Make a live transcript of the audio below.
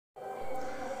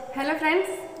Hello friends,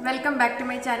 welcome back to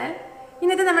my channel.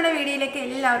 ഇന്നത്തെ നമ്മുടെ വീഡിയോയിലേക്ക്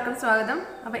എല്ലാവർക്കും സ്വാഗതം.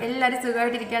 അപ്പോൾ എല്ലാവരും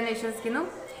സുഖമായിട്ടിരിക്കാമെന്ന് വിശ്വസിക്കുന്നു.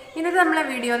 ഇന്നത്തെ നമ്മുടെ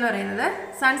വീഡിയോ എന്ന് പറയുന്നത്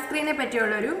സൺസ്ക്രീനെ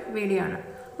പറ്റിയുള്ള ഒരു വീഡിയോ ആണ്.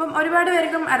 അപ്പം ഒരുപാട്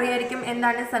പേർക്കും അറിയായിരിക്കും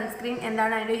എന്താണ് സൺസ്ക്രീൻ,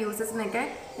 എന്താണ് അതിന്റെ യൂസസ് എന്നൊക്കെ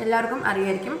എല്ലാവർക്കും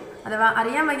അറിയായിരിക്കും. അഥവാ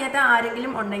അറിയാൻ വയ്യാത്ത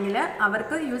ആരെങ്കിലും ഉണ്ടെങ്കിൽ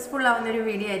അവർക്ക് യൂസ്ഫുൾ ആവുന്ന ഒരു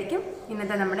വീഡിയോ ആയിരിക്കും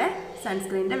ഇന്നത്തെ നമ്മുടെ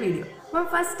സൺസ്ക്രീനിന്റെ വീഡിയോ. അപ്പോൾ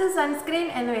ഫസ്റ്റ് സൺസ്ക്രീൻ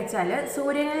എന്ന് വെച്ചാൽ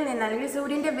സൂര്യനിൽ നിന്ന് അല്ലെങ്കിൽ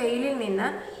സൂര്യൻ്റെ വെയിലിൽ നിന്ന്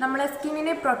നമ്മളെ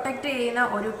സ്കിന്നിനെ പ്രൊട്ടക്റ്റ് ചെയ്യുന്ന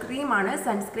ഒരു ക്രീമാണ്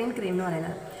സൺസ്ക്രീൻ ക്രീം എന്ന്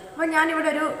പറയുന്നത്. അപ്പോൾ ഞാനിവിടെ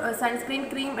ഒരു സൺസ്ക്രീൻ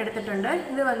ക്രീം എടുത്തിട്ടുണ്ട്.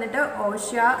 ഇത് വന്നിട്ട്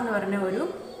ഓഷ്യ എന്ന് പറഞ്ഞ ഒരു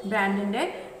ബ്രാൻഡിൻ്റെ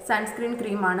സൺസ്ക്രീൻ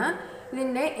ക്രീമാണ്.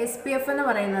 ഇതിൻ്റെ SPF എന്ന്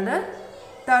പറയുന്നത്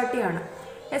 30 ആണ്.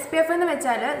 SPF എന്ന്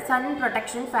വെച്ചാൽ സൺ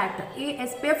പ്രൊട്ടക്ഷൻ ഫാക്ടർ. ഈ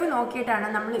SPF നോക്കിയിട്ടാണ്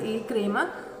നമ്മൾ ഈ ക്രീം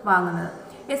വാങ്ങുന്നത്.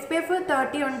 SPF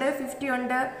 30 ഉണ്ട്, 50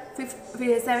 ഉണ്ട്,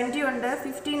 70 ഉണ്ട്,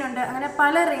 15 ഉണ്ട്, അങ്ങനെ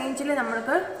പല റേഞ്ചിൽ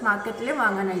നമ്മൾക്ക് മാർക്കറ്റിൽ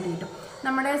വാങ്ങാനായിട്ട് കിട്ടും.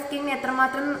 നമ്മുടെ സ്കിൻ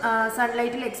എത്രമാത്രം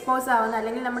സൺലൈറ്റിൽ എക്സ്പോസ് ആവുന്ന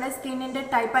അല്ലെങ്കിൽ നമ്മുടെ സ്കിന്നിൻ്റെ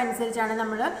ടൈപ്പ് അനുസരിച്ചാണ്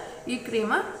നമ്മൾ ഈ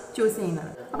ക്രീം ചൂസ്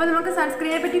ചെയ്യുന്നത്. അപ്പോൾ നമുക്ക്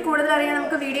സൺസ്ക്രീനെ പറ്റി കൂടുതൽ അറിയാൻ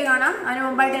നമുക്ക് വീഡിയോ കാണാം. അതിന്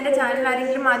മുമ്പായിട്ട് എൻ്റെ ചാനൽ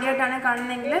ആരെങ്കിലും ആദ്യമായിട്ടാണ്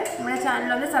കാണുന്നതെങ്കിൽ നമ്മുടെ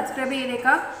ചാനലൊന്ന് സബ്സ്ക്രൈബ്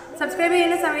ചെയ്തേക്കാം. സബ്സ്ക്രൈബ്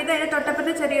ചെയ്യുന്ന സമയത്ത് അതിൻ്റെ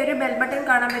തൊട്ടപ്പുറത്ത് ചെറിയൊരു ബെൽ ബട്ടൺ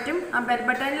കാണാൻ പറ്റും. ആ ബെൽ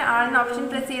ബട്ടണിൽ ആളുന്ന ഓപ്ഷൻ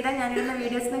പ്രസ് ചെയ്താൽ ഞാനിടുന്ന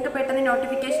വീഡിയോസ് നിങ്ങൾക്ക് പെട്ടെന്ന്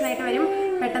നോട്ടിഫിക്കേഷൻ ആയിട്ട് വരും,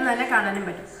 പെട്ടെന്ന് തന്നെ കാണാനും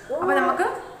പറ്റും. അപ്പോൾ നമുക്ക്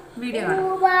വീഡിയോ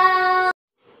കാണാം.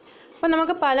 അപ്പോൾ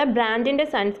നമുക്ക് പല ബ്രാൻഡിൻ്റെ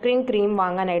സൺസ്ക്രീൻ ക്രീം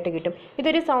വാങ്ങാനായിട്ട് കിട്ടും.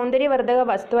 ഇതൊരു സൗന്ദര്യവർദ്ധക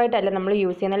വസ്തുവായിട്ടല്ല നമ്മൾ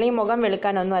യൂസ് ചെയ്യുന്നത്, അല്ലെങ്കിൽ മുഖം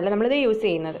വെളുക്കാനൊന്നും അല്ല നമ്മളിത് യൂസ്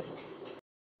ചെയ്യുന്നത്.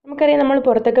 നമുക്കറിയാം, നമ്മൾ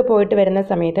പുറത്തൊക്കെ പോയിട്ട് വരുന്ന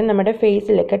സമയത്ത് നമ്മുടെ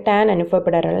ഫേസിലൊക്കെ ടാൻ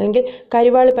അനുഭവപ്പെടാറുണ്ട്, അല്ലെങ്കിൽ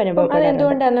കരുവാളിപ്പ് അനുഭവം. അത്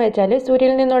എന്തുകൊണ്ടാണെന്ന് വെച്ചാൽ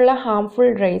സൂര്യനിൽ നിന്നുള്ള harmful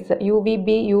raise UVB,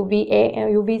 UVA,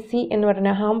 UVC എന്ന്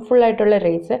പറഞ്ഞ ഹാംഫുൾ ആയിട്ടുള്ള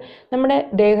റേസ് നമ്മുടെ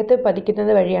ദേഹത്ത്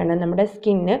പതിക്കുന്നത് വഴിയാണ് നമ്മുടെ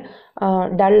സ്കിന്ന്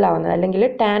ഡള്ളാവുന്നത് അല്ലെങ്കിൽ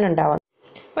ടാൻ ഉണ്ടാവുന്നത്.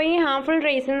 അപ്പോൾ ഈ ഹാംഫുൾ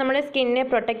റേസിന് നമ്മുടെ സ്കിന്നിനെ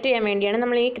പ്രൊട്ടക്റ്റ് ചെയ്യാൻ വേണ്ടിയാണ്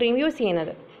നമ്മൾ ഈ ക്രീം യൂസ്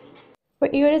ചെയ്യുന്നത്. അപ്പോൾ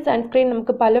ഈ ഒരു സൺസ്ക്രീൻ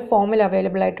നമുക്ക് പല ഫോമിൽ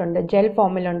അവൈലബിൾ ആയിട്ടുണ്ട്. ജെൽ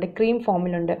ഫോമിലുണ്ട്, ക്രീം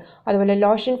ഫോമിലുണ്ട്, അതുപോലെ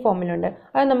ലോഷൻ ഫോമിലുണ്ട്.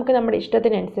 അത് നമുക്ക് നമ്മുടെ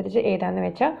ഇഷ്ടത്തിനനുസരിച്ച് ഏതാണെന്ന്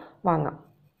വെച്ചാൽ വാങ്ങാം.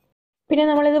 പിന്നെ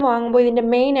നമ്മളിത് വാങ്ങുമ്പോൾ ഇതിൻ്റെ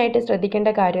മെയിനായിട്ട്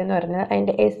ശ്രദ്ധിക്കേണ്ട കാര്യം എന്ന് പറയുന്നത്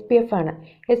അതിൻ്റെ SPF ആണ്.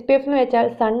 SPF എന്ന് വെച്ചാൽ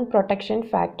സൺ പ്രൊട്ടക്ഷൻ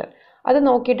ഫാക്ടർ. അത്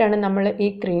നോക്കിയിട്ടാണ് നമ്മൾ ഈ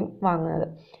ക്രീം വാങ്ങുന്നത്.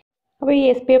 അപ്പോൾ ഈ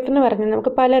SPF എന്ന് പറഞ്ഞാൽ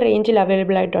നമുക്ക് പല റേഞ്ചിൽ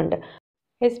അവൈലബിൾ ആയിട്ടുണ്ട്.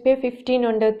 SPF 15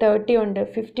 ഉണ്ട്, 30 ഉണ്ട്,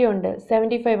 50 ഉണ്ട്,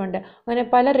 75 ഉണ്ട്, അങ്ങനെ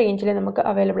പല റേഞ്ചിൽ നമുക്ക്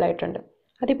അവൈലബിൾ ആയിട്ടുണ്ട്.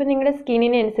 അതിപ്പോൾ നിങ്ങളുടെ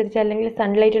സ്കിന്നിനെ അനുസരിച്ച് അല്ലെങ്കിൽ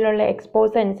സൺലൈറ്റിലുള്ള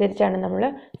എക്സ്പോസ് അനുസരിച്ചാണ് നമ്മൾ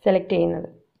സെലക്ട് ചെയ്യുന്നത്.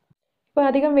 ഇപ്പോൾ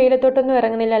അധികം വെയിലത്തോട്ടൊന്നും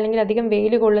ഇറങ്ങുന്നില്ല അല്ലെങ്കിൽ അധികം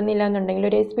വെയിൽ കൊള്ളുന്നില്ല എന്നുണ്ടെങ്കിൽ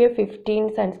ഒരു SPF 15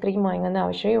 സൺസ്ക്രീൻ വാങ്ങുന്ന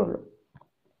ആവശ്യമേ ഉള്ളൂ.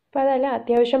 അപ്പോൾ അതല്ല,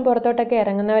 അത്യാവശ്യം പുറത്തോട്ടൊക്കെ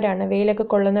ഇറങ്ങുന്നവരാണ്, വെയിലൊക്കെ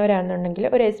കൊള്ളുന്നവരാണെന്നുണ്ടെങ്കിൽ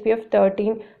ഒരു SPF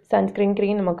 13 സൺസ്ക്രീൻ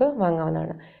ക്രീം നമുക്ക്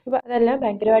വാങ്ങാവുന്നതാണ്. ഇപ്പോൾ അതല്ല,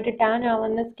 ഭയങ്കരമായിട്ട് ടാൻ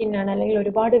ആവുന്ന സ്കിന്നാണ് അല്ലെങ്കിൽ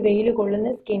ഒരുപാട് വെയിൽ കൊള്ളുന്ന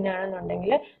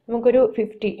സ്കിന്നാണെന്നുണ്ടെങ്കിൽ നമുക്കൊരു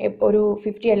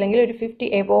 50 അല്ലെങ്കിൽ ഒരു 50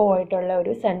 എബോവ് ആയിട്ടുള്ള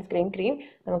ഒരു സൺസ്ക്രീൻ ക്രീം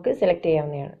നമുക്ക് സെലക്ട്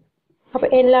ചെയ്യാവുന്നതാണ്. അപ്പോൾ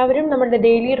എല്ലാവരും നമ്മുടെ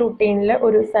ഡെയിലി റുട്ടീനിൽ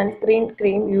ഒരു സൺസ്ക്രീൻ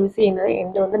ക്രീം യൂസ് ചെയ്യുന്നത്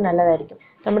എന്തുകൊണ്ട് നല്ലതായിരിക്കും.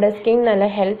 നമ്മുടെ സ്കിൻ നല്ല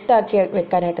ഹെൽത്തി ആക്കി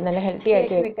വെക്കാനായിട്ട്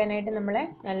നമ്മളെ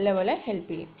നല്ലപോലെ ഹെൽപ്പ്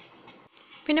ചെയ്യും.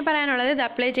 പിന്നെ പറയാനുള്ളത്, ഇത്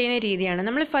അപ്ലൈ ചെയ്യുന്ന രീതിയാണ്.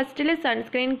 നമ്മൾ ഫസ്റ്റിൽ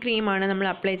സൺസ്ക്രീൻ ക്രീമാണ് നമ്മൾ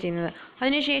അപ്ലൈ ചെയ്യുന്നത്.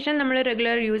 അതിനുശേഷം നമ്മൾ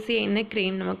റെഗുലർ യൂസ് ചെയ്യുന്ന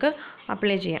ക്രീം നമുക്ക്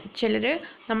അപ്ലൈ ചെയ്യാം. ചിലർ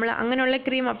നമ്മൾ അങ്ങനെയുള്ള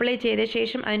ക്രീം അപ്ലൈ ചെയ്ത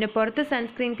ശേഷം അതിൻ്റെ പുറത്ത്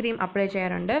സൺസ്ക്രീൻ ക്രീം അപ്ലൈ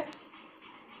ചെയ്യാറുണ്ട്.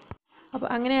 അപ്പോൾ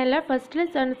അങ്ങനെയല്ല, ഫസ്റ്റിൽ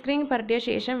സൺസ്ക്രീൻ പരട്ടിയ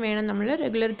ശേഷം വേണം നമ്മൾ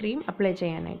റെഗുലർ ക്രീം അപ്ലൈ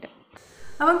ചെയ്യാനായിട്ട്.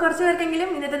 അപ്പം കുറച്ച് പേർക്കെങ്കിലും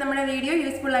ഇന്നത്തെ നമ്മുടെ വീഡിയോ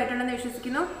യൂസ്ഫുൾ ആയിട്ടുണ്ടെന്ന്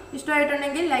വിശ്വസിക്കുന്നു.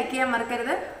 ഇഷ്ടമായിട്ടുണ്ടെങ്കിൽ ലൈക്ക് ചെയ്യാൻ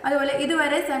മറക്കരുത്. അതുപോലെ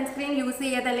ഇതുവരെ സൺസ്ക്രീൻ യൂസ്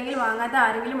ചെയ്യാത്ത അല്ലെങ്കിൽ വാങ്ങാത്ത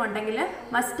ആരെങ്കിലും ഉണ്ടെങ്കിൽ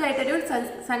മസ്റ്റായിട്ടൊരു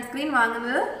സൺസ്ക്രീൻ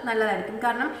വാങ്ങുന്നത് നല്ലതായിരിക്കും.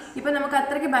 കാരണം ഇപ്പോൾ നമുക്ക്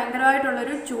അത്രയ്ക്ക്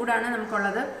ഭയങ്കരമായിട്ടുള്ളൊരു ചൂടാണ്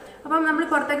നമുക്കുള്ളത്. അപ്പം നമ്മൾ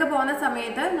പുറത്തേക്ക് പോകുന്ന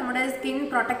സമയത്ത് നമ്മുടെ സ്കിൻ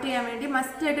പ്രൊട്ടക്റ്റ് ചെയ്യാൻ വേണ്ടി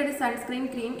മസ്റ്റായിട്ടൊരു സൺസ്ക്രീൻ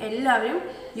ക്രീം എല്ലാവരും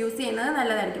യൂസ് ചെയ്യുന്നത്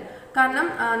നല്ലതായിരിക്കും. കാരണം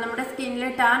നമ്മുടെ സ്കിന്നിൽ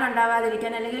ടാൻ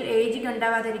ഉണ്ടാവാതിരിക്കാൻ അല്ലെങ്കിൽ ഏജിങ്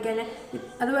ഉണ്ടാവാതിരിക്കാൻ,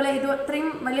 അതുപോലെ ഇത് അത്രയും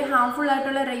വലിയ ഹാംഫുൾ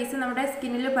ആയിട്ടുള്ള റേസ് നമ്മുടെ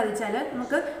സ്കിന്നിൽ പതിച്ചാൽ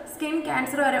നമുക്ക് സ്കിൻ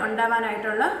ക്യാൻസർ വരെ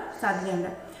ഉണ്ടാവാനായിട്ടുള്ള സാധ്യതയുണ്ട്.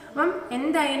 അപ്പം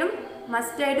എന്തായാലും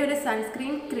മസ്റ്റായിട്ട് ഒരു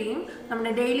സൺസ്ക്രീൻ ക്രീം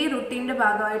നമ്മുടെ ഡെയിലി റുട്ടീൻ്റെ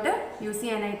ഭാഗമായിട്ട് യൂസ്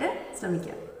ചെയ്യാനായിട്ട്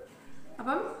ശ്രമിക്കുക.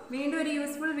 അപ്പം വീണ്ടും ഒരു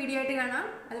യൂസ്ഫുൾ വീഡിയോ ആയിട്ട് കാണാം.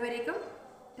 അതുവരേക്കും